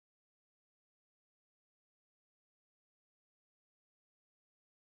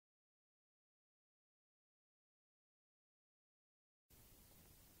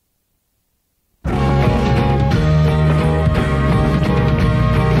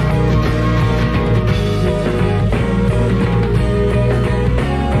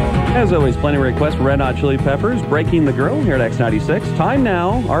As always, plenty of requests for Red Hot Chili Peppers, Breaking the Girl here at X96. Time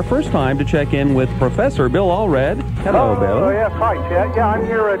now, our first time to check in with Professor Bill Allred. Hello, Bill. Oh, yes, hi, Chad. Yeah, I'm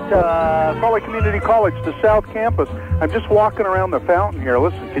here at Salt Lake Community College, the South Campus. I'm just walking around the fountain here.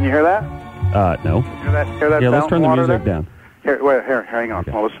 Listen, can you hear that? No. Hear that yeah, let's turn the music down. Here, hang on.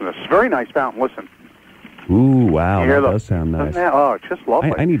 Okay. Well, listen to this. It's a very nice fountain. Listen. Ooh, wow, that does sound nice. Oh, it's just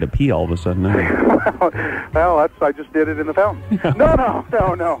lovely. I need to pee all of a sudden. Well, I just did it in the fountain. No.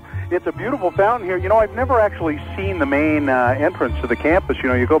 It's a beautiful fountain here. You know, I've never actually seen the main entrance to the campus. You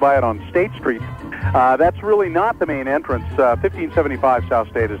know, you go by it on State Street. That's really not the main entrance. 1575 South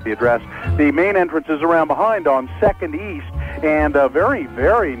State is the address. The main entrance is around behind on 2nd East, and a very,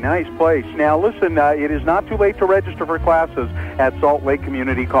 very nice place. Now, listen, it is not too late to register for classes at Salt Lake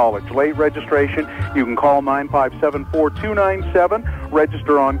Community College. Late registration, you can call 957-4297,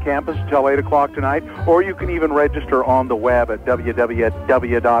 register on campus until 8 o'clock tonight, or you can even register on the web at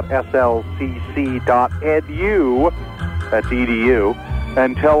www.slcc.edu, that's edu,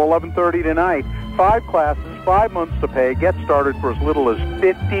 until 11:30 tonight. 5 classes, 5 months to pay. Get started for as little as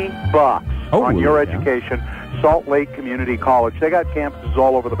 $50 on your education. Salt Lake Community College. They got campuses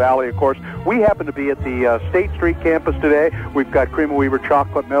all over the valley, of course. We happen to be at the State Street campus today. We've got Cream of Weaver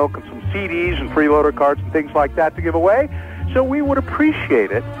chocolate milk and some CDs and freeloader cards and things like that to give away. So we would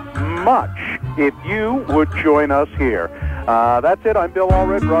appreciate it much if you would join us here. That's it. I'm Bill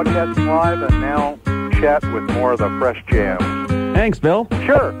Allred, broadcasting live, and now chat with more of the fresh jams. Thanks, Bill.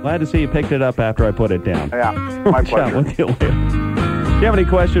 Sure. Glad to see you picked it up after I put it down. Yeah, my pleasure. Chat with you later. If you have any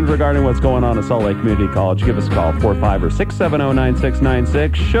questions regarding what's going on at Salt Lake Community College, give us a call,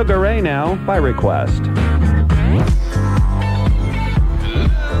 456-709-9696. Sugar Ray now, by request.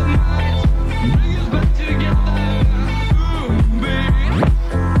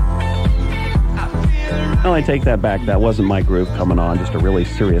 Well, I take that back. That wasn't my groove coming on, just a really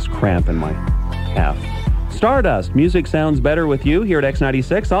serious cramp in my calf. Stardust. Music sounds better with you here at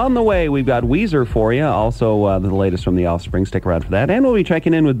X96. On the way, we've got Weezer for you. Also, the latest from The Offspring. Stick around for that. And we'll be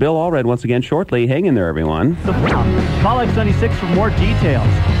checking in with Bill Allred once again shortly. Hang in there, everyone. Call X96 for more details.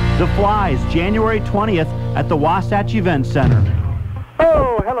 The Flies, January 20th at the Wasatch Event Center.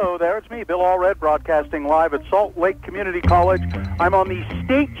 Oh, hello there. It's me, Bill Allred, broadcasting live at Salt Lake Community College. I'm on the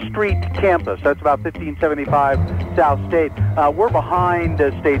State Street campus. That's about 1575 South State. We're behind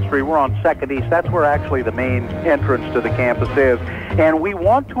State Street. We're on 2nd East. That's where actually the main entrance to the campus is. And we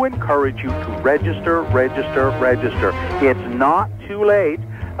want to encourage you to register. It's not too late.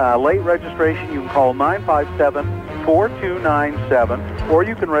 Late registration, you can call 957-4297, or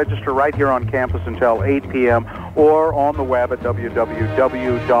you can register right here on campus until 8 p.m., or on the web at www.slcc.edu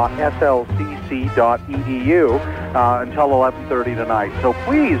until 11:30 tonight. So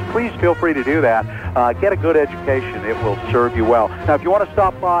please feel free to do that. Get a good education. It will serve you well. Now, if you want to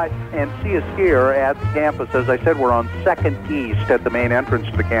stop by and see us here at the campus, as I said, we're on 2nd East at the main entrance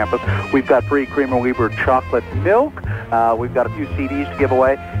to the campus. We've got free Cream of Weaver chocolate milk. We've got a few CDs to give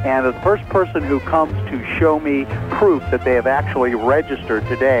away. And the first person who comes to show me proof that they have actually registered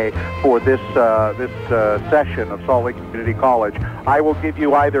today for this session of Salt Lake Community College, I will give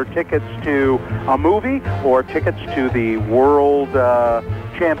you either tickets to a movie or tickets to the World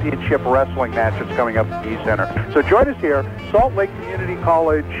Championship Wrestling match that's coming up at the E Center. So join us here, Salt Lake Community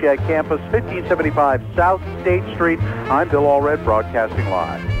College campus, 1575 South State Street. I'm Bill Allred, broadcasting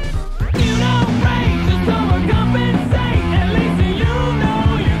live. You know, rain, just overcompensate. At least you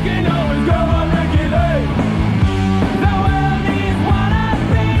know you can always go and regulate. The world needs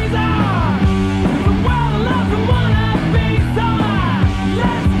wannabes on. The world loves some wannabes on.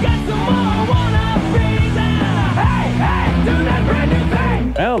 Let's get some more wannabes and hey, do that brand new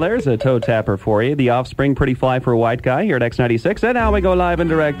thing. Well, there's a toe tapper for you. The Offspring, Pretty Fly for a White Guy here at X96. And now we go live and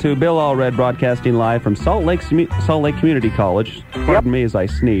direct to Bill Allred, broadcasting live from Salt Lake Community College. Pardon me as I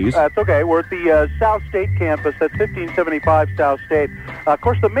sneeze. That's okay. We're at the South State campus. That's 1575 South State. Of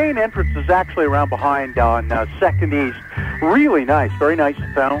course, the main entrance is actually around behind on 2nd East. Really nice, very nice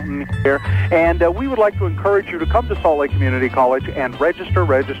fountain here. And we would like to encourage you to come to Salt Lake Community College and register.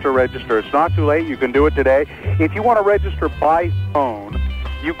 It's not too late. You can do it today. If you want to register by phone,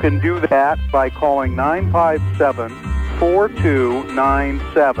 you can do that by calling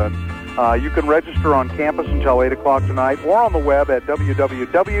 957-4297. You can register on campus until 8 o'clock tonight, or on the web at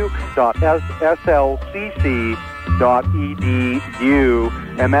www.slcc.edu,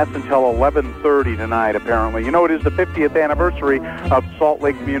 and that's until 11:30 tonight, apparently. You know, it is the 50th anniversary of Salt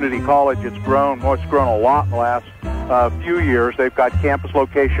Lake Community College. It's grown a lot in the last few years. They've got campus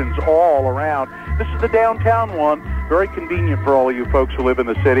locations all around. This is the downtown one. Very convenient for all of you folks who live in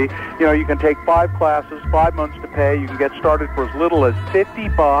the city. You know, you can take 5 classes, 5 months to pay. You can get started for as little as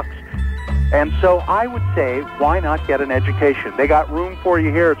 $50. And so I would say, why not get an education? They got room for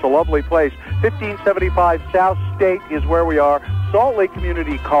you here. It's a lovely place. 1575 South State is where we are. Salt Lake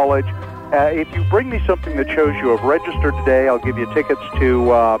Community College. If you bring me something that shows you have registered today, I'll give you tickets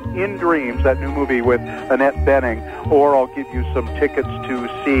to In Dreams, that new movie with Annette Bening, or I'll give you some tickets to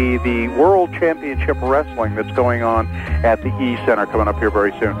see the World Championship Wrestling that's going on at the E Center coming up here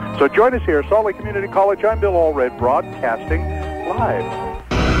very soon. So join us here, Salt Lake Community College. I'm Bill Allred, broadcasting live.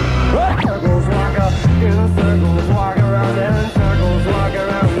 Circles walk up, in circles walk around, and circles walk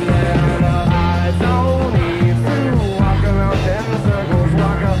around, and I don't need to walk around, and circles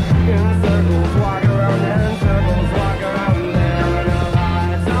walk up, in circles walk around, and circles walk around, and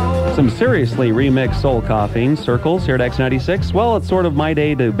I don't. Some seriously remixed soul coughing circles here at X96. Well, it's sort of my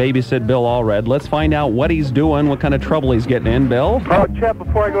day to babysit Bill Allred. Let's find out what he's doing, what kind of trouble he's getting in, Bill. Oh, Chet,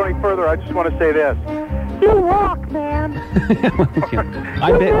 before I go any further, I just want to say this. You rock, man.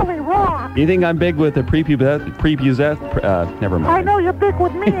 I'm You big. really rock. You think I'm big with the never mind. I know you're big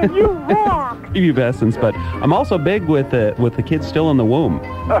with me, and you rock. Prepubescence, but I'm also big with the kids still in the womb.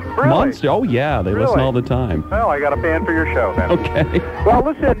 Really? Months? Oh yeah, they listen Really? all the time. Well, I got a fan for your show, then. Okay. Well,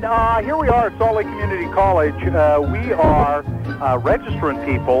 listen, here we are at Salt Lake Community College. We are registering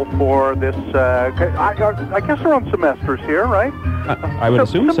people for this, I guess they're on semesters here, right? I would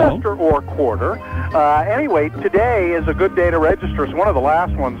assume so. Semester or quarter. Anyway, today is a good day to register. It's one of the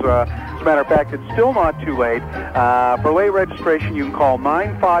last ones. As a matter of fact, it's still not too late. For late registration, you can call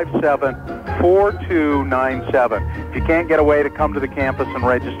 957-4297. If you can't get away to come to the campus and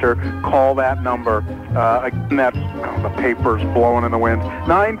register, call that number. Again, that's, the paper's blowing in the wind.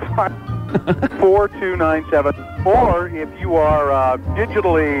 957-4297. Or if you are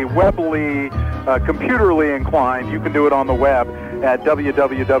digitally, webly, computerly inclined, you can do it on the web at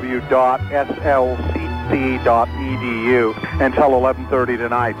www.slcc.edu until 11:30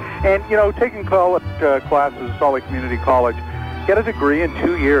 tonight. And, you know, taking college classes at Salt Lake Community College, get a degree in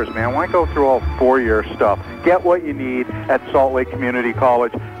 2 years, man. Why go through all 4-year stuff? Get what you need at Salt Lake Community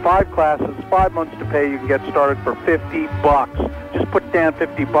College. 5 classes, 5 months to pay. You can get started for $50. Just put down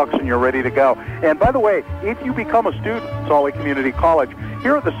 $50 and you're ready to go. And by the way, if you become a student at Salt Lake Community College,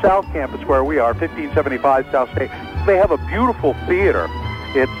 here at the South Campus where we are, 1575 South State, they have a beautiful theater.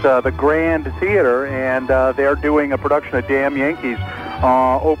 It's the Grand Theater, and they're doing a production of Damn Yankees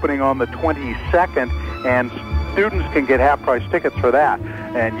opening on the 22nd, and students can get half-price tickets for that.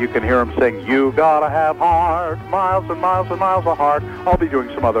 And you can hear them sing, "You Gotta Have Heart, Miles and Miles and Miles of Heart." I'll be doing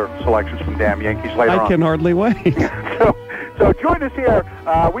some other selections from Damn Yankees later on. I can hardly wait. So join us here.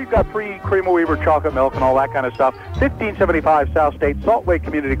 We've got free Cream Weaver chocolate milk and all that kind of stuff. 1575 South State, Salt Lake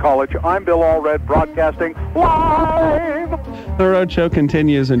Community College. I'm Bill Allred, broadcasting live. The road show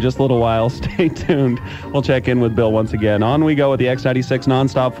continues in just a little while. Stay tuned. We'll check in with Bill once again. On we go with the X96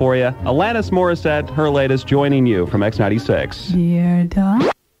 nonstop for you. Alanis Morissette, her latest, joining you from X96. Dear Doc.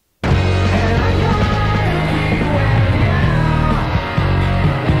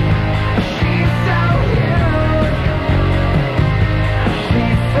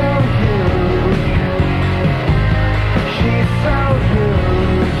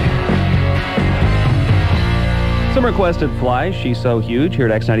 Some requested flies. She's so huge here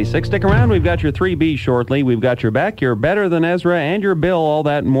at X96. Stick around. We've got your 3B shortly. We've got your back, your better than Ezra, and your Bill. All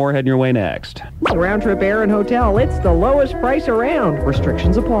that and more heading your way next. Round Trip Air and Hotel. It's the lowest price around.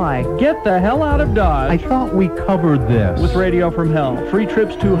 Restrictions apply. Get the hell out of Dodge. I thought we covered this. With Radio from Hell. Free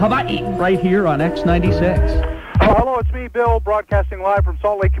trips to Hawaii right here on X96. Hello, it's me, Bill, broadcasting live from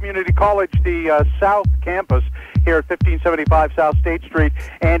Salt Lake Community College, the South Campus here at 1575 South State Street,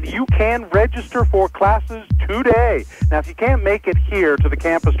 and you can register for classes today. Now, if you can't make it here to the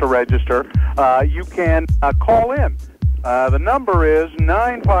campus to register, you can call in. The number is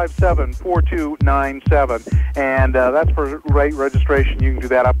 957-4297, and that's for rate registration. You can do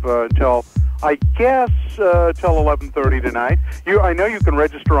that up until, I guess, till 11:30 tonight. I know you can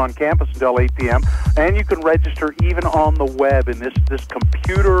register on campus until 8 p.m., and you can register even on the web in this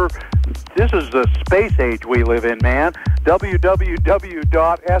computer. This is the space age we live in, man. www.slcc.edu.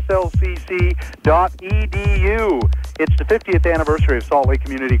 It's the 50th anniversary of Salt Lake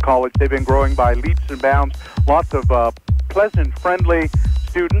Community College. They've been growing by leaps and bounds. Lots of pleasant, friendly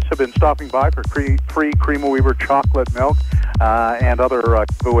students have been stopping by for free Cream Weaver chocolate milk and other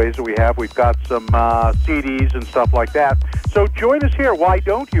giveaways that we have. We've got some CDs and stuff like that. So join us here. Why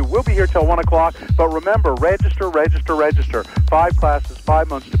don't you? We'll be here till 1 o'clock. But remember, register. 5 classes, 5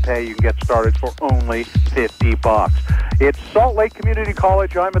 months to pay. You can get started for only $50. It's Salt Lake Community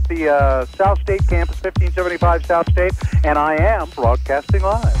College. I'm at the South State campus, 1575 South State, and I am broadcasting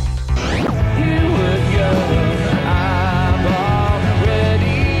live. You would go, I'm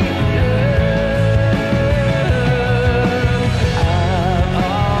already there.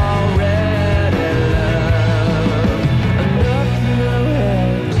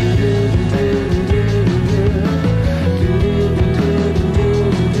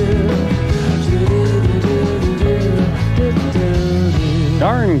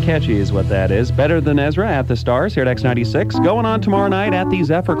 catchy is what that is. Better Than Ezra at the Stars here at X96. Going on tomorrow night at the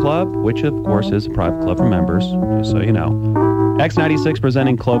Zephyr Club, which of course is a private club for members, just so you know. X96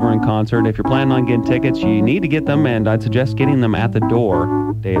 presenting Clover in concert. If you're planning on getting tickets, you need to get them, and I'd suggest getting them at the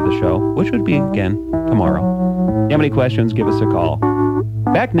door day of the show, which would be, again, tomorrow. If you have any questions, give us a call.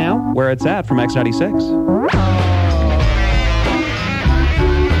 Back now, where it's at from X96.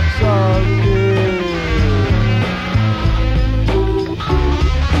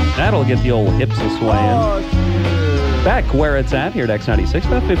 That'll get the old hips a-swaying. Back where it's at here at X96,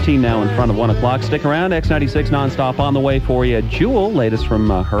 about 15 now in front of 1 o'clock. Stick around, X96 nonstop on the way for you. Jewel, latest from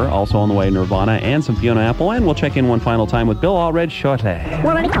her, also on the way, Nirvana, and some Fiona Apple. And we'll check in one final time with Bill Allred shortly.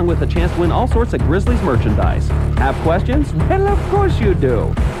 With a chance to win all sorts of Grizzlies merchandise. Have questions? Well, of course you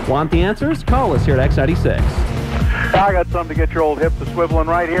do. Want the answers? Call us here at X96. I got something to get your old hips a swiveling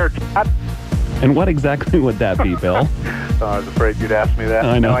right here, Todd. And what exactly would that be, Bill? I was afraid you'd ask me that.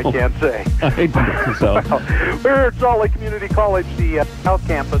 I know. No, I can't say. I think so. Well, we're at Salt Lake Community College, the South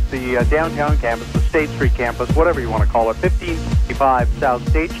Campus, the downtown campus, the State Street campus, whatever you want to call it, 1555 South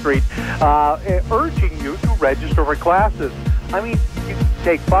State Street, urging you to register for classes. I mean, you can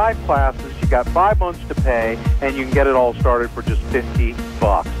take 5 classes, you got 5 months to pay, and you can get it all started for just $50.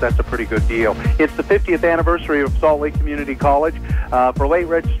 That's a pretty good deal. It's the 50th anniversary of Salt Lake Community College. For late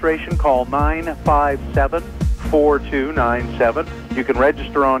registration, call 957-4297. You can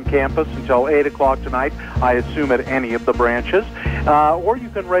register on campus until 8 o'clock tonight, I assume at any of the branches. Or you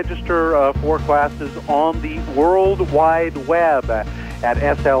can register for classes on the World Wide Web at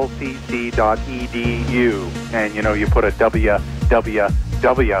slcc.edu. And, you know, you put a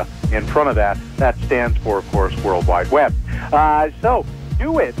www in front of that. That stands for, of course, World Wide Web. So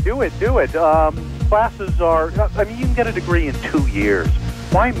do it. Classes are, I mean, you can get a degree in 2 years.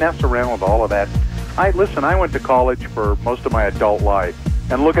 Why mess around with all of that? I went to college for most of my adult life,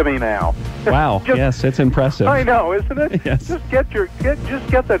 and look at me now. Wow, yes, it's impressive. I know, isn't it? Yes. Just get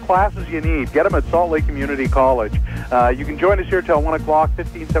the classes you need. Get them at Salt Lake Community College. You can join us here till 1 o'clock,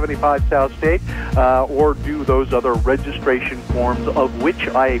 1575 South State, or do those other registration forms of which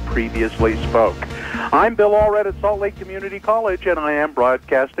I previously spoke. I'm Bill Allred at Salt Lake Community College, and I am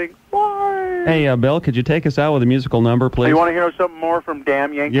broadcasting live. Hey, Bill, could you take us out with a musical number, please? You want to hear something more from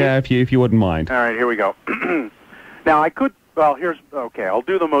Damn Yankee? Yeah, if you wouldn't mind. All right, here we go. Now, I could, well, I'll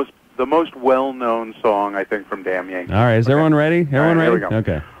do the most well-known song, I think, from Damn Yankee. All right, is everyone ready? Everyone ready? Here we go.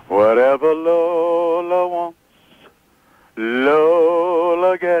 Okay. Whatever Lola wants,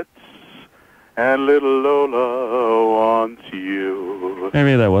 Lola gets, and little Lola wants you.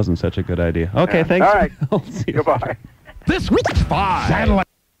 Maybe that wasn't such a good idea. Okay, Yeah. thanks. All right. I'll see you. Goodbye. This week's 5 satellite.